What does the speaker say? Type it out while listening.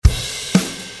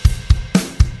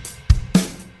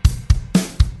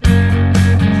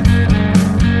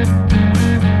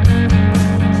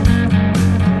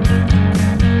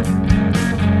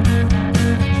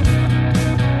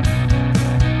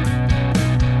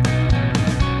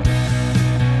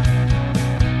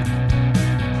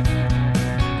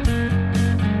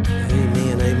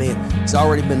It's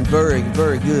already been very,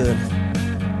 very good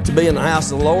to be in the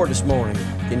house of the Lord this morning.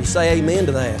 Can you say amen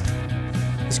to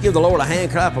that? Let's give the Lord a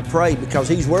hand clap of praise because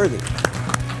He's worthy.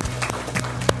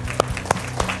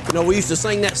 You know, we used to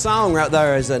sing that song right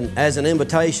there as an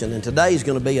invitation, and today's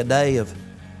going to be a day of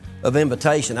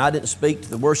invitation. I didn't speak to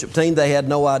the worship team. They had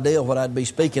no idea what I'd be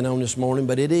speaking on this morning,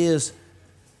 but it is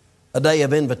a day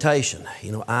of invitation.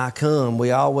 You know, I come.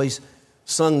 We always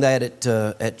sung that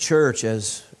at church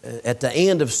as at the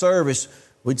end of service,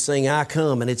 we'd sing I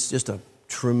Come, and it's just a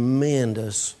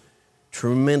tremendous,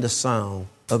 tremendous song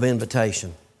of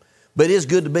invitation. But it is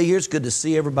good to be here. It's good to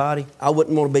see everybody. I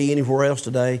wouldn't want to be anywhere else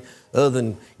today other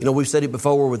than, you know, we've said it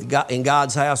before, with God, in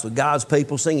God's house, with God's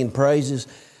people, singing praises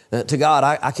to God.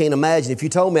 I can't imagine. If you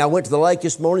told me I went to the lake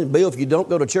this morning, Bill, if you don't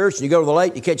go to church and you go to the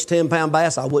lake, you catch a 10-pound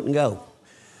bass, I wouldn't go.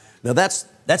 Now, that's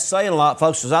saying a lot,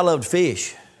 folks, because I love to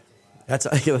fish.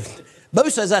 Boo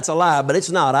says that's a lie, but it's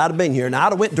not. I'd have been here. Now,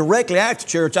 I'd have went directly after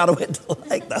church. I'd have went to the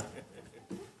lake, though.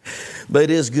 But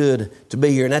it is good to be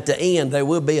here. And at the end, there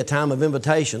will be a time of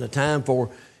invitation, a time for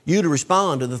you to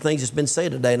respond to the things that's been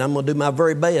said today. And I'm going to do my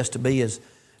very best to be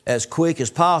as quick as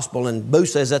possible. And Boo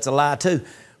says that's a lie, too.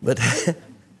 But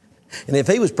and if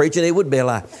he was preaching, it would be a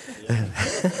lie.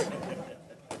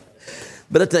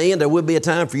 But at the end, there will be a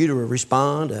time for you to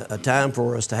respond, a time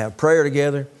for us to have prayer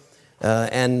together.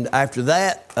 And after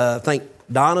that, I think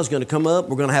Donna's going to come up.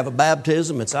 We're going to have a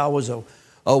baptism. It's always a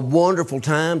wonderful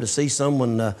time to see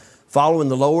someone following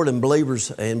the Lord in believers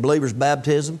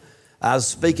baptism. I was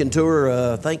speaking to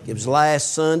her, I think it was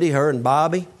last Sunday, her and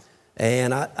Bobby.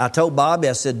 And I told Bobby,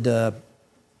 I said,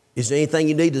 is there anything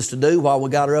you need us to do while we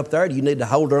got her up there? Do you need to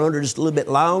hold her under just a little bit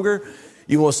longer?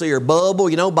 You want to see her bubble?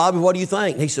 You know, Bobby, what do you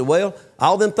think? And he said, well,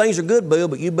 all them things are good, Bill,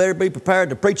 but you better be prepared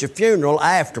to preach a funeral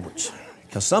afterwards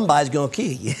because somebody's going to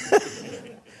kill you.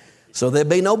 So there'll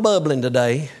be no bubbling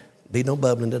today.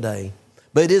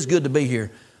 But it is good to be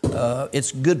here.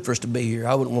 It's good for us to be here.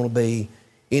 I wouldn't want to be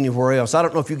anywhere else. I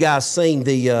don't know if you guys seen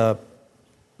the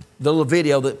little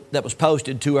video that was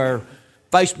posted to our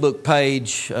Facebook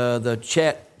page, the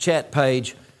chat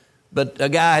page. But a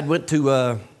guy went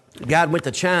to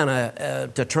China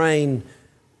to train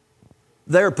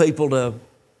their people to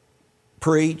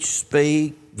preach,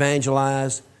 speak,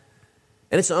 evangelize.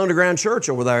 And it's an underground church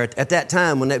over there. At that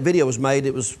time, when that video was made,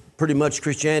 it was pretty much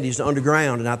Christianity is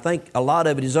underground. And I think a lot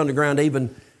of it is underground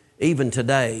even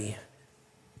today.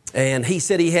 And he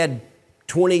said he had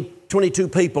 22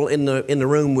 people in the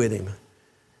room with him.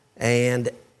 And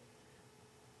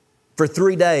for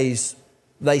 3 days,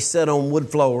 they sat on wood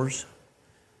floors.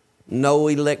 No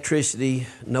electricity,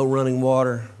 no running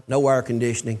water, no air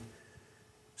conditioning.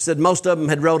 Said most of them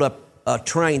had rode a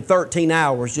train 13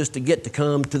 hours just to get to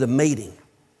come to the meeting.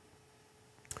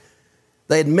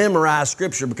 They had memorized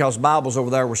Scripture because Bibles over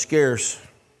there were scarce,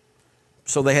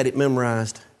 so they had it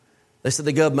memorized. They said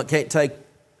the government can't take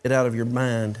it out of your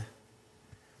mind.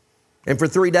 And for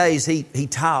 3 days, he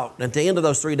taught. And at the end of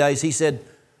those 3 days, he said,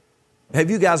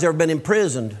 have you guys ever been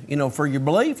imprisoned, for your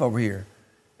belief over here?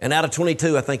 And out of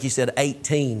 22, I think he said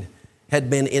 18 had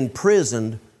been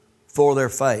imprisoned for their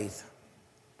faith.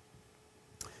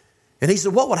 And he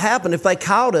said, what would happen if they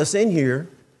caught us in here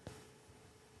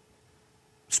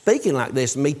speaking like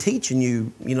this and me teaching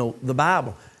you, the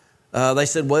Bible? They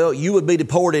said, well, you would be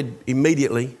deported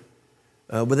immediately.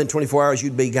 Within 24 hours,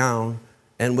 you'd be gone,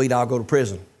 and we'd all go to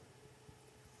prison.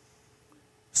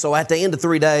 So at the end of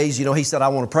 3 days, he said, I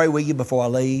want to pray with you before I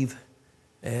leave.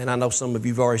 And I know some of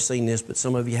you have already seen this, but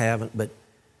some of you haven't. But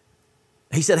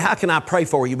he said, how can I pray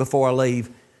for you before I leave?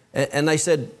 And they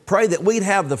said, pray that we'd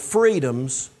have the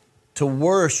freedoms to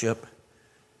worship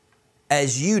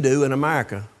as you do in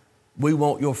America. We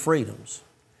want your freedoms.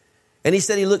 And he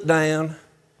said he looked down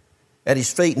at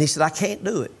his feet and he said, I can't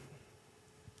do it.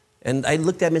 And they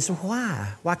looked at him and said,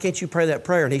 why? Why can't you pray that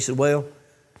prayer? And he said, well,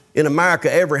 in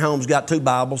America, every home's got 2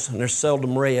 Bibles and they're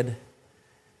seldom read.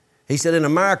 He said, in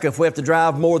America, if we have to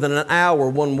drive more than an hour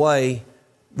one way,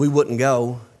 we wouldn't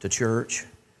go to church.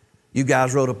 You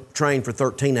guys rode a train for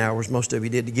 13 hours, most of you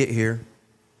did, to get here.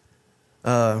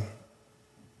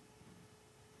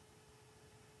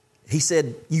 He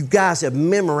said, you guys have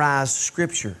memorized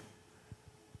Scripture.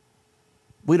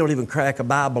 We don't even crack a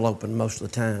Bible open most of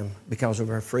the time because of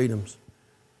our freedoms.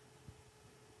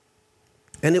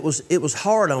 And it was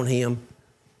hard on him.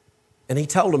 And he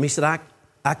told him, he said,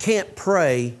 I can't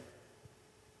pray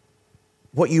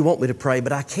what you want me to pray,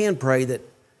 but I can pray that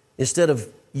instead of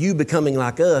you becoming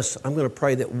like us, I'm going to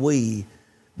pray that we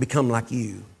become like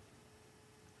you.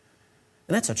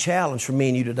 And that's a challenge for me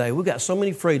and you today. We've got so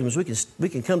many freedoms. We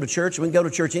can come to church. We can go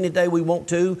to church any day we want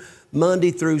to,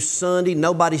 Monday through Sunday.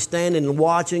 Nobody's standing and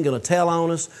watching, going to tell on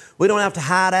us. We don't have to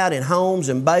hide out in homes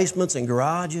and basements and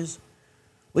garages.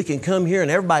 We can come here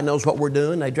and everybody knows what we're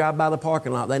doing. They drive by the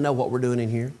parking lot. They know what we're doing in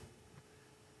here.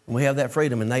 And we have that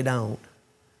freedom and they don't.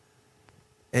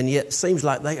 And yet it seems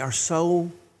like they are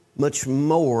so much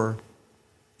more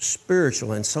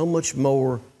spiritual and so much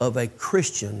more of a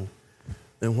Christian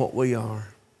than what we are.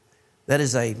 That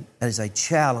is a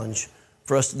challenge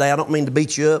for us today. I don't mean to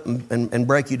beat you up and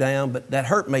break you down, but that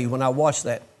hurt me when I watched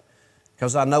that,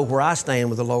 because I know where I stand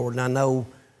with the Lord, and I know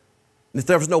if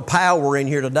there was no power in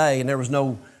here today and there was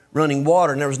no running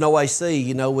water and there was no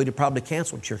AC, we'd have probably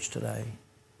canceled church today.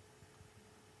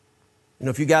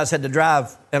 If you guys had to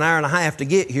drive an hour and a half to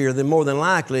get here, then more than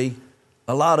likely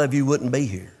a lot of you wouldn't be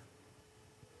here.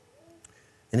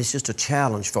 And it's just a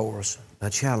challenge for us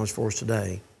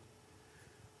today.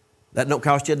 That don't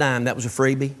cost you a dime. That was a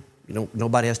freebie.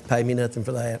 Nobody has to pay me nothing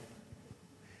for that.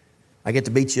 I get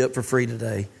to beat you up for free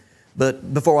today.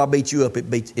 But before I beat you up,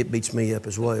 it beats me up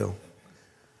as well.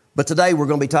 But today we're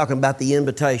going to be talking about the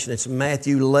invitation. It's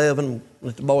Matthew 11.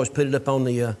 Let the boys put it up on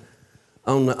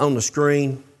the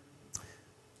screen.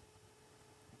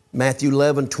 Matthew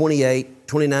 11, 28,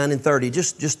 29, and 30.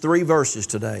 Just 3 verses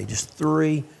today. Just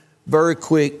 3 very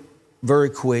quick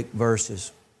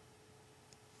verses.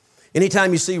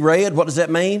 Anytime you see red, what does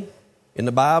that mean in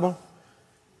the Bible?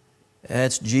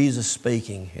 That's Jesus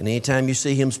speaking. And anytime you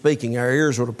see Him speaking, our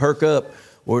ears will perk up,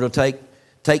 or it'll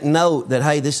take note that,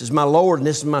 hey, this is my Lord and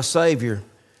this is my Savior.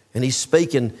 And He's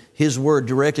speaking His word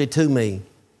directly to me.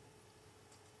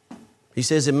 He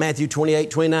says in Matthew 28,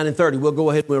 29, and 30, we'll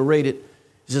go ahead and we'll read it.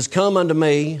 He says, "Come unto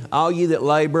me, all ye that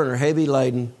labor and are heavy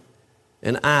laden,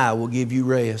 and I will give you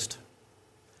rest.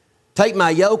 Take my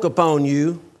yoke upon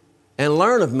you and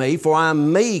learn of me, for I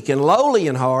am meek and lowly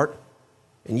in heart,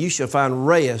 and you shall find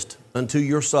rest unto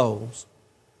your souls.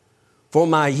 For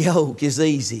my yoke is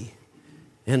easy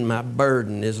and my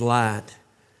burden is light."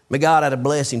 May God add a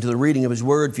blessing to the reading of His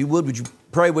word. If you would you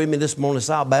pray with me this morning?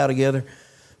 So I'll bow together.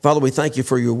 Father, we thank you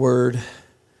for your word.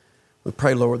 We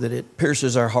pray, Lord, that it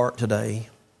pierces our heart today,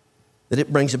 that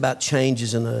it brings about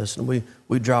changes in us, and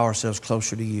we draw ourselves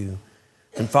closer to you.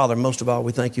 And Father, most of all,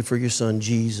 we thank you for your Son,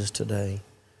 Jesus, today.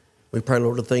 We pray,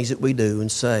 Lord, the things that we do and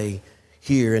say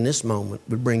here in this moment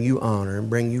would bring you honor and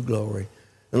bring you glory.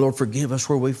 And Lord, forgive us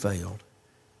where we failed.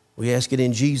 We ask it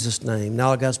in Jesus' name. And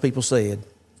all God's people said,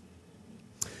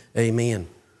 amen.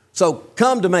 So,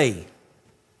 come to me.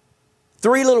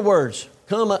 3 little words.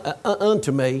 Come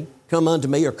unto me,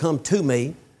 or come to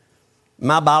me.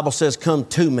 My Bible says come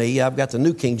to me. I've got the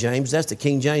New King James. That's the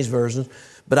King James Version.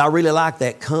 But I really like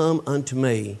that. Come unto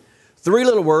me. 3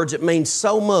 little words. It means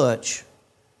so much.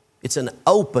 It's an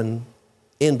open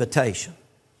invitation.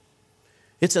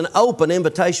 It's an open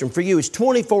invitation for you. It's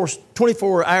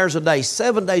 24 hours a day,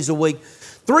 7 days a week,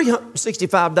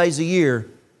 365 days a year.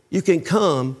 You can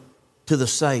come to the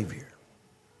Savior.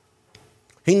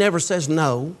 He never says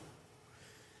no.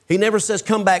 He never says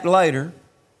come back later.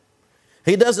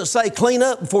 He doesn't say clean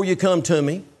up before you come to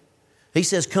me. He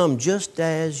says come just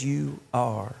as you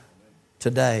are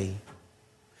today,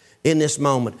 in this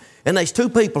moment. And there's 2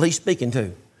 people He's speaking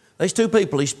to. There's 2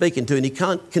 people He's speaking to, and He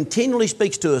continually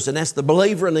speaks to us, and that's the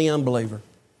believer and the unbeliever.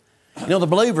 The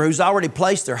believer who's already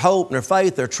placed their hope and their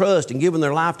faith, their trust, and given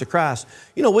their life to Christ.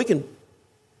 We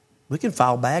can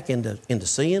fall back into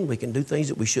sin. We can do things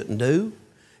that we shouldn't do,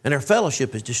 and our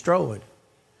fellowship is destroyed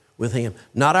with Him.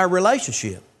 Not our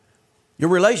relationship. Your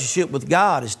relationship with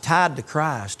God is tied to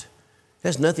Christ. It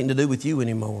has nothing to do with you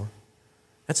anymore.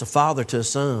 That's a father to a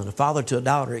son, a father to a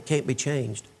daughter. It can't be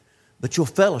changed. But your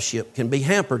fellowship can be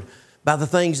hampered by the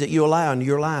things that you allow into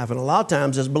your life. And a lot of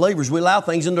times as believers, we allow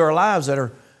things into our lives that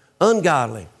are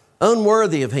ungodly,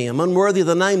 unworthy of Him, unworthy of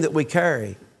the name that we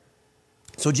carry.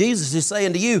 So Jesus is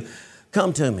saying to you,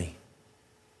 come to me.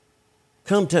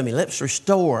 Come to me. Let's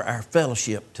restore our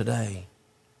fellowship today.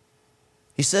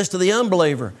 He says to the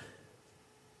unbeliever,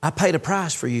 I paid a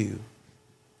price for you.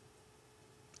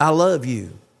 I love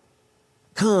you.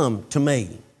 Come to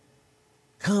me.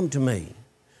 Come to me.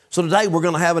 So today we're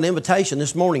going to have an invitation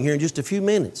this morning here in just a few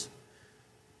minutes.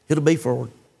 It'll be for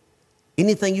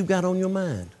anything you've got on your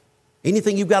mind,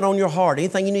 anything you've got on your heart,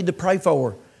 anything you need to pray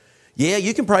for. Yeah,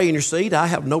 you can pray in your seat. I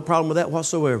have no problem with that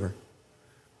whatsoever.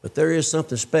 But there is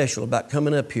something special about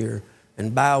coming up here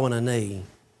and bowing a knee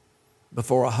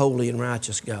before a holy and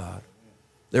righteous God.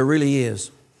 There really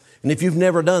is. And if you've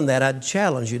never done that, I'd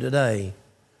challenge you today.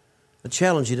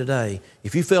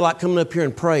 If you feel like coming up here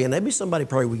and praying, maybe somebody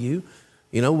pray with you.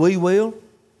 We will.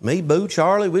 Me, Boo,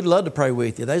 Charlie, we'd love to pray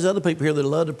with you. There's other people here that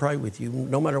love to pray with you,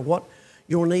 no matter what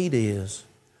your need is,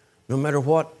 no matter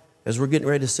what, as we're getting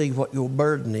ready to see what your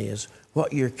burden is,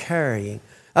 what you're carrying.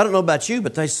 I don't know about you,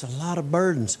 but there's a lot of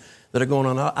burdens that are going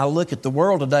on. I look at the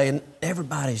world today, and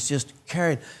everybody's just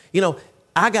carrying. You know,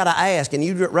 I got to ask, and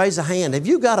you raise a hand, have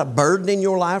you got a burden in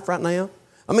your life right now?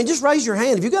 I mean, just raise your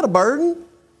hand. Have you got a burden?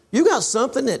 You got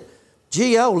something that,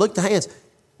 look at the hands.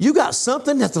 You got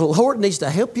something that the Lord needs to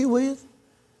help you with?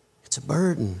 It's a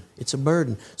burden. It's a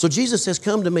burden. So Jesus says,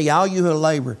 come to me, all you who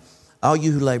labor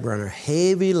and are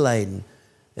heavy laden,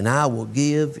 and I will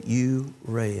give you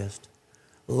rest.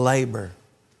 Labor.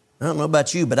 I don't know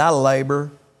about you, but I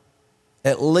labor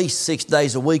at least 6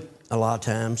 days a week a lot of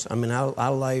times. I mean, I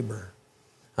labor.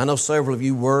 I know several of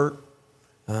you work.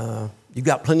 You've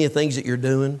got plenty of things that you're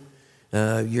doing.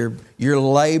 You're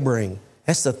laboring.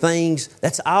 That's the things,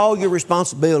 that's all your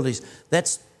responsibilities.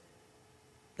 That's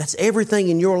everything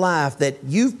in your life that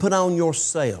you've put on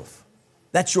yourself.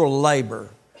 That's your labor.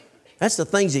 That's the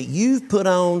things that you've put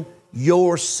on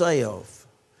yourself.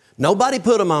 Nobody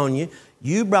put them on you.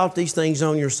 You brought these things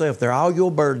on yourself. They're all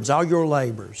your burdens, all your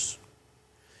labors.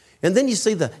 And then you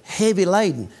see the heavy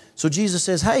laden. So Jesus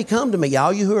says, hey, come to me,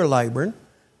 all you who are laboring,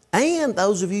 and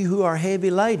those of you who are heavy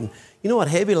laden. You know what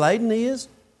heavy laden is?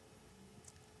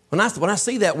 When I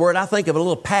see that word, I think of a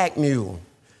little pack mule.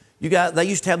 They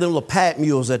used to have the little pack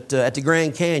mules at the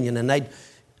Grand Canyon, and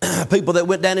people that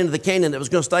went down into the canyon that was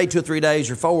going to stay 2 or 3 days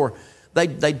or 4,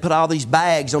 they'd put all these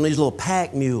bags on these little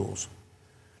pack mules.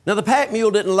 Now, the pack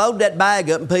mule didn't load that bag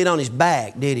up and put it on his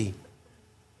back, did he?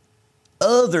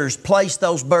 Others placed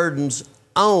those burdens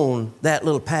on that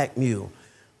little pack mule.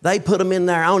 They put them in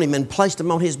there on him and placed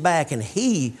them on his back, and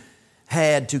he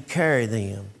had to carry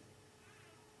them.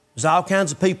 There's all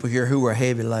kinds of people here who are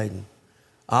heavy laden,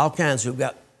 all kinds who've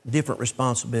got different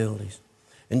responsibilities.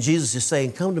 And Jesus is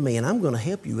saying, come to me, and I'm going to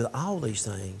help you with all these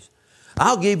things.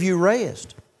 I'll give you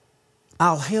rest.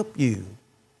 I'll help you.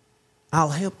 I'll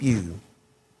help you.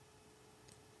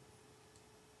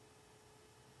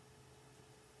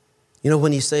 You know,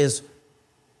 when he says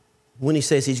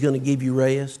he's going to give you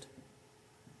rest,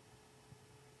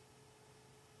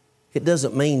 it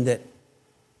doesn't mean that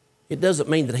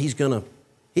he's going to,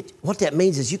 what that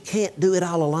means is you can't do it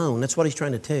all alone. That's what he's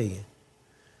trying to tell you.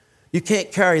 You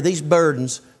can't carry these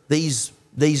burdens, these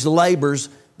labors,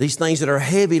 these things that are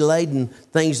heavy laden,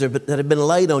 things that have been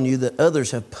laid on you that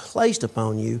others have placed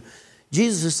upon you.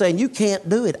 Jesus is saying, you can't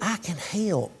do it. I can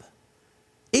help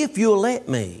if you'll let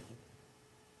me.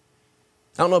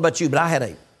 I don't know about you, but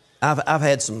I've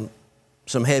had some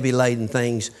heavy laden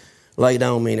things laid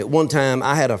on me. And at one time,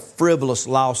 I had a frivolous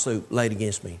lawsuit laid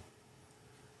against me.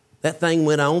 That thing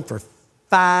went on for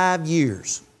 5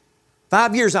 years.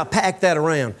 5 years I packed that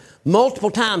around.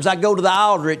 Multiple times I'd go to the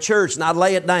altar at church and I'd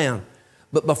lay it down.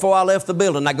 But before I left the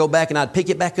building, I'd go back and I'd pick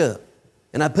it back up.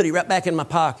 And I'd put it right back in my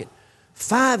pocket.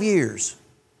 5 years.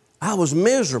 I was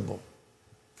miserable.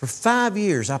 For 5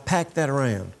 years I packed that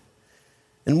around.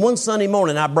 And one Sunday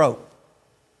morning I broke.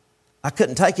 I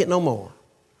couldn't take it no more.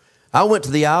 I went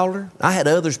to the altar. I had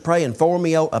others praying for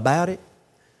me about it.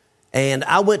 And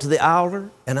I went to the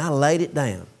altar and I laid it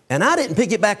down. And I didn't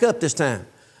pick it back up this time.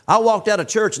 I walked out of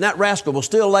church and that rascal was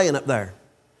still laying up there.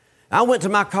 I went to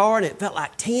my car and it felt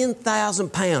like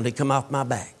 10,000 pounds had come off my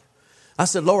back. I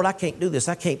said, Lord, I can't do this.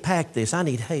 I can't pack this. I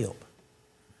need help.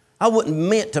 I wasn't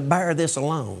meant to bear this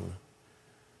alone.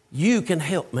 You can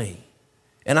help me.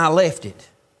 And I left it.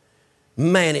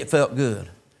 Man, it felt good.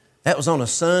 That was on a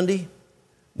Sunday.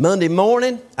 Monday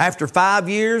morning, after 5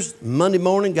 years, Monday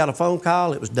morning, got a phone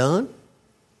call. It was done.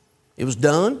 It was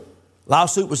done.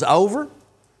 Lawsuit was over.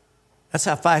 That's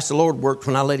how fast the Lord worked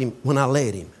when I let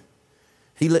him.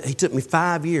 He took me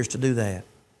 5 years to do that.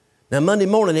 Now, Monday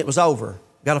morning, it was over.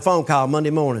 Got a phone call Monday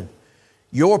morning.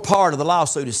 Your part of the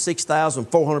lawsuit is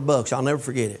 $6,400. I'll never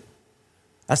forget it.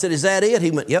 I said, is that it?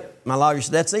 He went, yep. My lawyer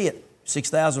said, that's it.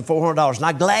 $6,400. And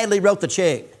I gladly wrote the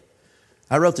check.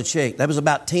 I wrote the check. There was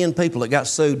about 10 people that got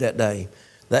sued that day.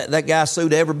 That guy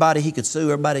sued everybody he could sue,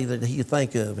 everybody that he could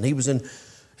think of. And he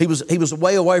was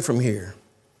way away from here.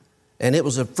 And it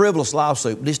was a frivolous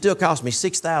lawsuit, but it still cost me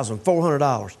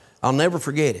 $6,400. I'll never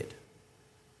forget it.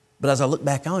 But as I look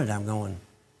back on it, I'm going,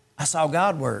 I saw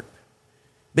God work.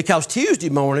 Because Tuesday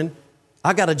morning,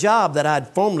 I got a job that I'd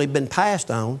formerly been passed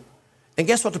on. And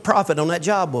guess what the profit on that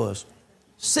job was?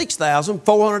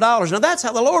 $6,400. Now that's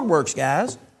how the Lord works,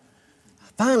 guys.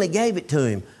 I finally gave it to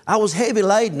him. I was heavy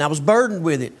laden. I was burdened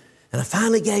with it. And I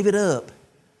finally gave it up.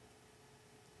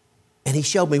 And he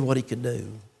showed me what he could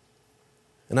do.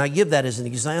 And I give that as an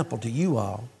example to you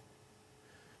all.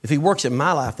 If he works in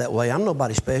my life that way, I'm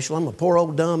nobody special. I'm a poor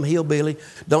old dumb hillbilly,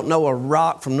 don't know a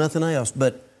rock from nothing else.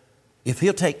 But if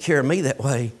he'll take care of me that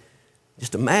way,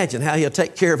 just imagine how he'll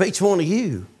take care of each one of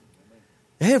you.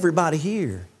 Everybody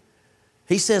here.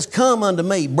 He says, come unto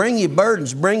me, bring your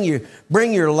burdens, bring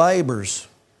your labors,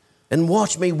 and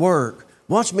watch me work.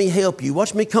 Watch me help you.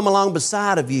 Watch me come along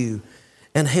beside of you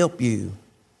and help you.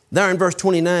 There in verse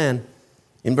 29,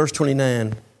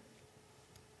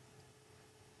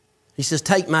 he says,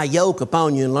 take my yoke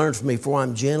upon you and learn from me, for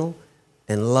I'm gentle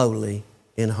and lowly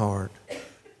in heart.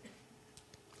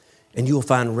 And you'll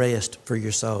find rest for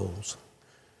your souls.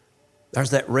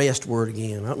 There's that rest word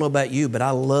again. I don't know about you, but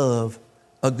I love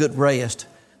a good rest.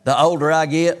 The older I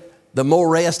get, the more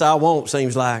rest I want,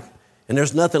 seems like. And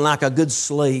there's nothing like a good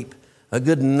sleep, a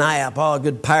good nap, a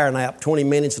good power nap, 20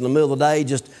 minutes in the middle of the day.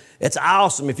 It's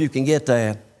awesome if you can get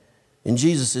that. And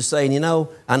Jesus is saying,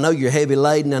 I know you're heavy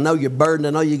laden. I know you're burdened. I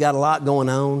know you got a lot going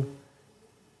on.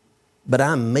 But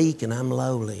I'm meek and I'm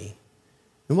lowly.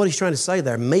 And what he's trying to say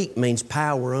there, meek means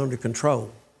power under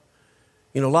control.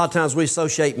 A lot of times we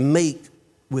associate meek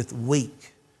with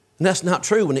weak. And that's not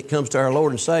true when it comes to our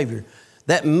Lord and Savior.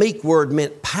 That meek word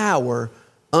meant power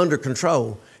under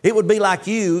control. It would be like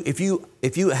you, if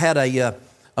you had a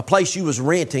place you was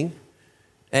renting,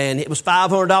 and it was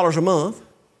 $500 a month,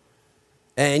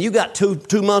 and you got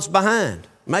two months behind,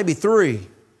 maybe 3.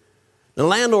 The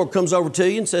landlord comes over to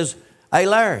you and says, hey,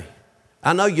 Larry,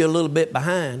 I know you're a little bit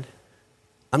behind.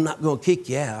 I'm not going to kick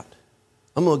you out.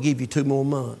 I'm going to give you 2 more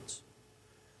months.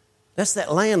 That's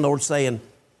that landlord saying,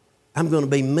 I'm going to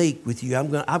be meek with you.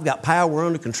 I've got power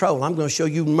under control. I'm going to show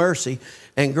you mercy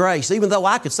and grace. Even though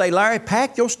I could say, Larry,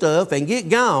 pack your stuff and get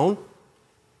gone,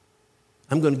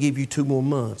 I'm going to give you 2 more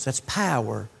months. That's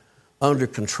power under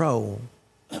control.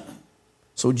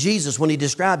 So Jesus, when he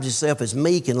describes himself as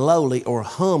meek and lowly or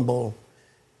humble,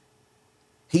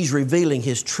 he's revealing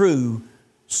his true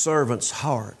servant's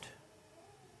heart.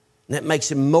 And that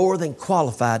makes him more than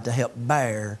qualified to help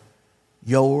bear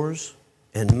yours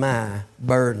and my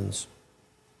burdens.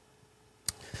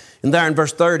 And there in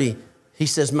verse 30, he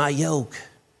says, my yoke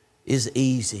is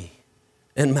easy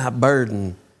and my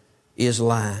burden is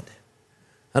light.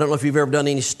 I don't know if you've ever done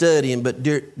any studying, but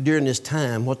during this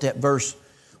time, what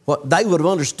they would have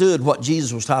understood what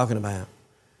Jesus was talking about.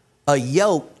 A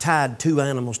yoke tied 2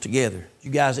 animals together. You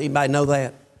guys, anybody know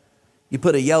that? You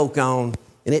put a yoke on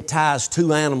and it ties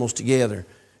 2 animals together.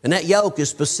 And that yoke is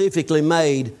specifically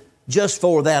made just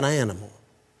for that animal.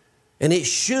 And it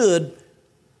should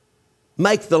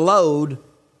make the load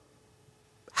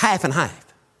half and half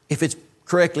if it's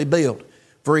correctly built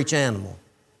for each animal.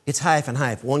 It's half and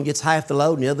half. One gets half the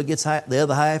load and the other gets the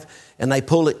other half, and they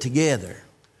pull it together.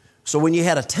 So when you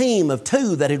had a team of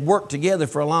 2 that had worked together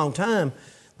for a long time,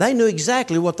 they knew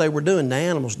exactly what they were doing. The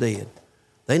animals did.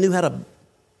 They knew how to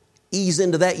ease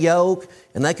into that yoke,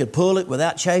 and they could pull it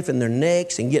without chafing their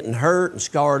necks and getting hurt and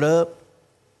scarred up.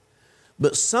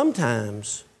 But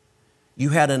sometimes you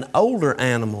had an older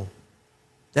animal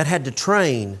that had to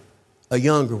train a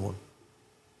younger one.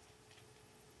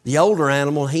 The older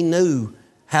animal, he knew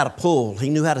how to pull. He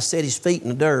knew how to set his feet in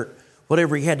the dirt.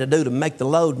 Whatever he had to do to make the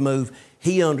load move,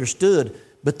 he understood.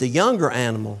 But the younger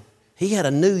animal, he had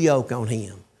a new yoke on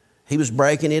him. He was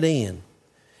breaking it in.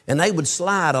 And they would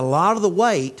slide a lot of the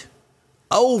weight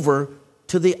over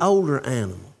to the older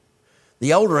animal.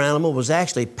 The older animal was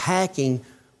actually packing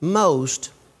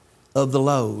most of the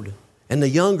load. And the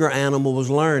younger animal was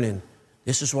learning,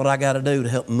 this is what I got to do to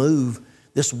help move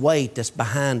this weight that's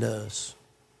behind us,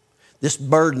 this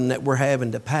burden that we're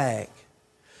having to pack.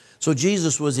 So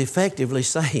Jesus was effectively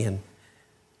saying,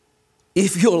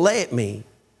 if you'll let me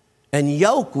and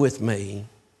yoke with me,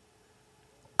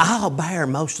 I'll bear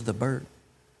most of the burden.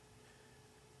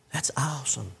 That's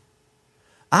awesome.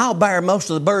 I'll bear most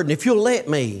of the burden. If you'll let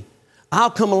me,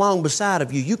 I'll come along beside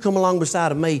of you. You come along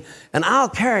beside of me, and I'll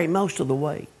carry most of the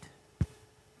weight.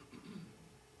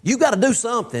 You got to do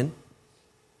something,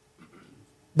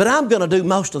 but I'm going to do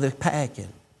most of the packing.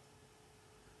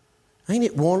 Ain't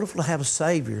it wonderful to have a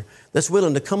Savior that's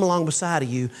willing to come along beside of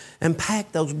you and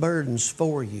pack those burdens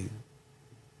for you?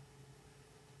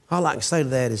 All I can say to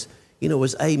that is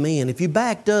amen. If you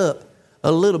backed up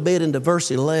a little bit into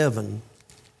verse 11,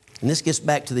 and this gets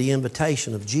back to the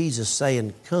invitation of Jesus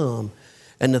saying, come,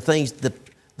 and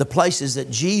the places that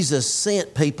Jesus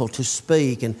sent people to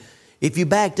speak. And if you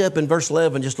backed up in verse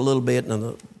 11 just a little bit, and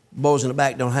the boys in the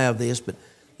back don't have this, but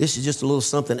this is just a little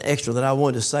something extra that I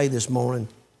wanted to say this morning.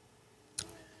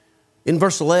 In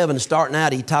verse 11, starting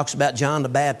out, he talks about John the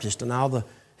Baptist and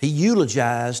he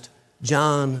eulogized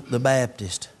John the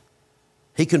Baptist.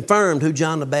 He confirmed who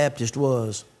John the Baptist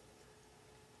was.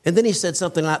 And then he said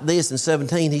something like this in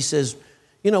 17. He says,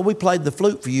 you know, we played the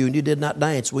flute for you and you did not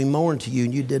dance. We mourned to you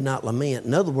and you did not lament.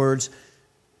 In other words,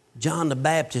 John the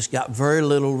Baptist got very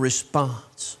little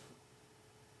response.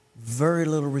 Very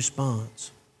little response.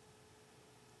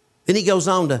 Then he goes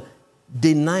on to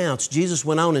denounce. Jesus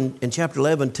went on in chapter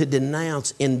 11 to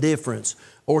denounce indifference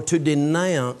or to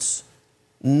denounce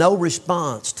no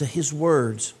response to his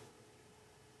words.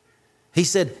 He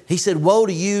said, woe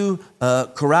to you,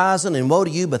 Chorazin, and woe to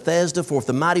you, Bethesda, for if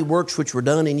the mighty works which were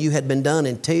done in you had been done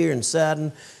in Tyre and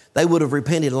Sidon, they would have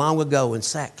repented long ago in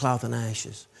sackcloth and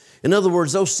ashes. In other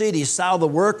words, those cities saw the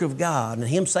work of God and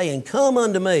him saying, come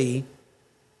unto me,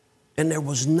 and there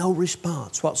was no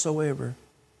response whatsoever.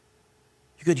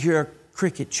 You could hear a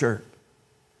cricket chirp.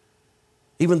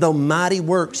 Even though mighty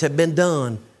works had been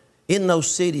done in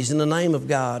those cities in the name of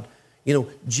God, you know,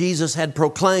 Jesus had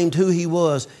proclaimed who he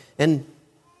was, and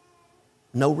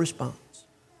no response.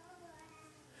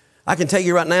 I can tell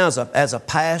you right now, as a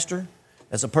pastor,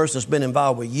 as a person that's been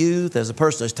involved with youth, as a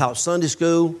person that's taught Sunday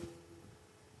school,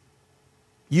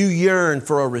 you yearn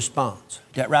for a response.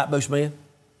 Is that right, Boo Smith?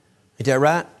 Is that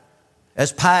right?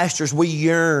 As pastors, we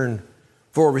yearn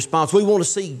for a response. We want to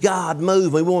see God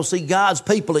move. We want to see God's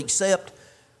people accept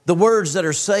the words that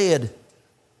are said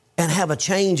and have a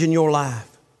change in your life.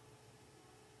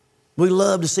 We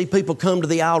love to see people come to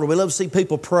the altar. We love to see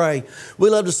people pray. We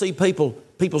love to see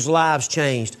people's lives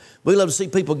changed. We love to see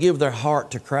people give their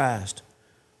heart to Christ.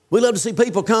 We love to see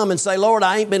people come and say, Lord,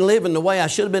 I ain't been living the way I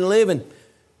should have been living,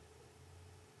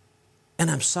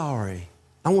 and I'm sorry.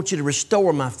 I want you to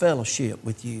restore my fellowship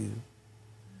with you.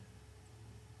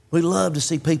 We love to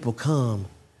see people come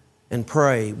and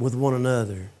pray with one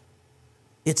another.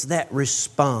 It's that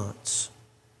response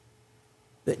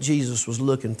that Jesus was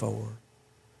looking for.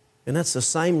 And that's the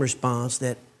same response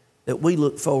that we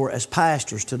look for as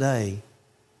pastors today,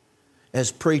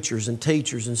 as preachers and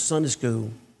teachers in Sunday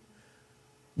school.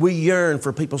 We yearn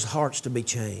for people's hearts to be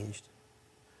changed.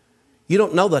 You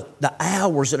don't know the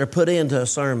hours that are put into a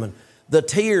sermon, the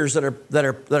tears that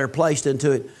are placed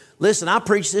into it. Listen, I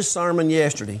preached this sermon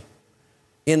yesterday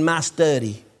in my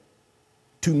study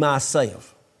to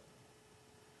myself.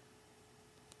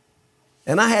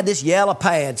 And I had this yellow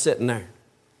pad sitting there.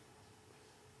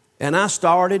 And I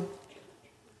started,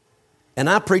 and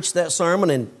I preached that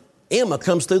sermon, and Emma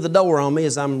comes through the door on me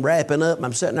as I'm wrapping up, and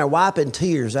I'm sitting there wiping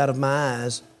tears out of my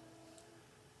eyes.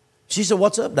 She said,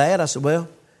 what's up, Dad? I said, well,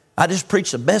 I just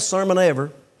preached the best sermon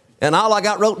ever, and all I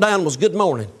got wrote down was good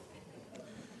morning.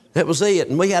 That was it,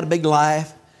 and we had a big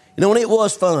laugh. You know, and it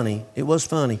was funny. It was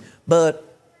funny. But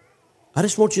I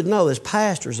just want you to know, as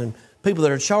pastors and people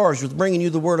that are charged with bringing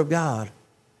you the Word of God,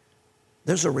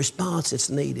 there's a response that's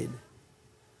needed.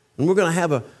 And we're going to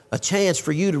have a chance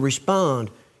for you to respond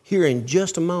here in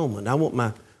just a moment. I want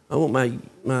my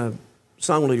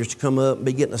song leaders to come up and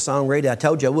be getting a song ready. I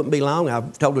told you I wouldn't be long.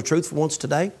 I've told the truth for once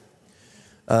today.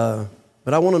 But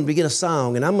I want them to begin a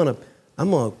song, and I want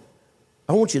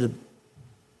you to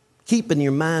keep in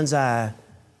your mind's eye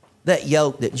that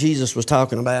yoke that Jesus was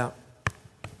talking about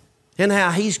and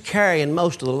how he's carrying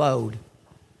most of the load.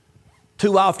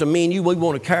 Too often, me and you, we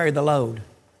want to carry the load.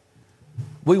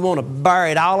 We want to bear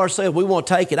it all ourselves. We want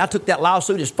to take it. I took that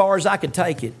lawsuit as far as I could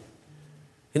take it.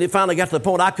 And it finally got to the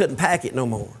point I couldn't pack it no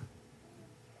more.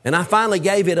 And I finally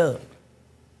gave it up.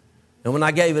 And when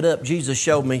I gave it up, Jesus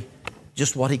showed me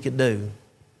just what he could do,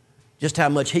 just how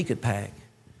much he could pack,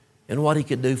 and what he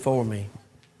could do for me.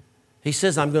 He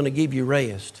says, I'm going to give you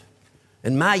rest.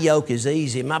 And my yoke is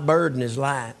easy. My burden is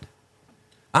light.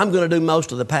 I'm going to do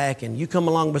most of the packing. You come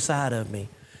along beside of me.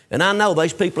 And I know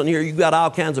there's people in here, you've got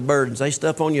all kinds of burdens. They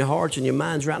stuff on your hearts and your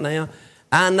minds right now.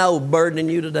 I know burdening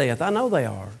you to death. I know they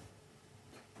are.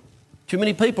 Too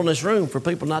many people in this room for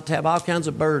people not to have all kinds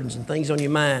of burdens and things on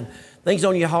your mind, things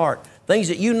on your heart, things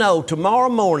that you know tomorrow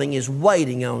morning is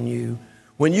waiting on you.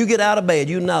 When you get out of bed,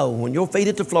 you know when your feet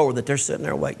hit the floor that they're sitting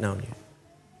there waiting on you.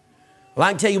 Well,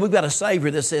 I can tell you we've got a Savior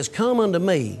that says, come unto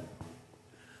me.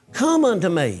 Come unto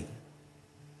me.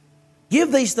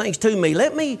 Give these things to me.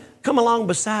 Let me come along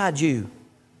beside you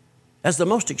as the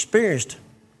most experienced,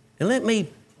 and let me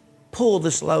pull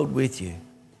this load with you,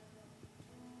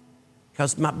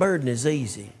 because my burden is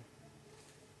easy.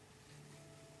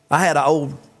 I had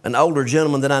an older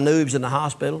gentleman that I knew. He was in the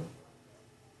hospital.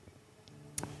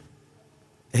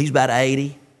 He's about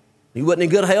 80. He wasn't in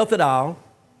good health at all.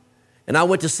 And I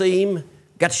went to see him,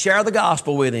 got to share the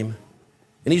gospel with him.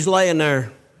 And he's laying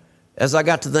there as I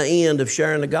got to the end of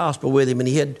sharing the gospel with him, and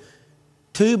he had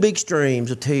 2 big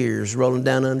streams of tears rolling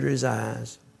down under his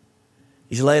eyes.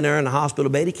 He's laying there in the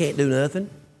hospital bed. He can't do nothing.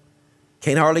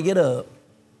 Can't hardly get up.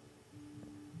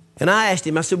 And I asked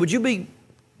him, I said, would you be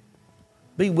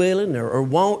be willing or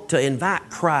want to invite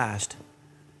Christ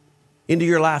into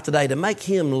your life today, to make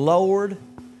Him Lord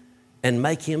and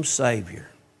make Him Savior.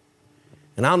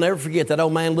 And I'll never forget that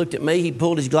old man looked at me. He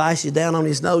pulled his glasses down on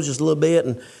his nose just a little bit,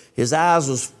 and his eyes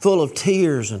was full of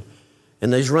tears, and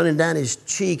they was running down his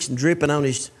cheeks and dripping on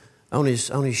his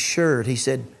shirt. He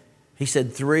said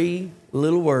 3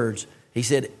 little words. He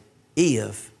said,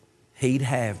 "If He'd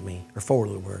have me," or 4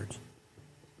 little words.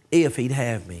 If He'd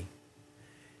have me.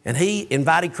 And he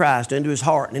invited Christ into his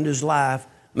heart and into his life,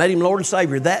 made Him Lord and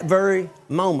Savior that very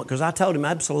moment, because I told him,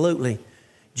 absolutely,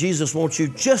 Jesus wants you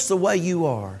just the way you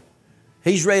are.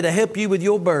 He's ready to help you with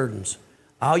your burdens.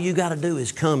 All you got to do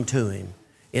is come to Him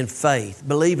in faith,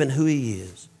 believing who He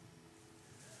is.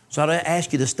 So I'd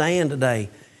ask you to stand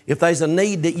today. If there's a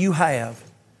need that you have,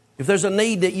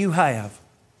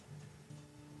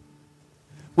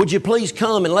 would you please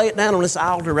come and lay it down on this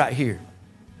altar right here?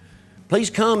 Please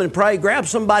come and pray. Grab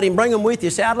somebody and bring them with you.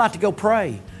 Say, "I'd like to go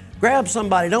pray." Grab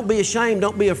somebody. Don't be ashamed.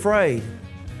 Don't be afraid.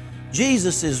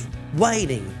 Jesus is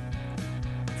waiting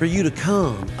for you to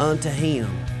come unto Him.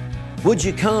 Would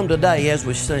you come today as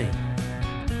we sing?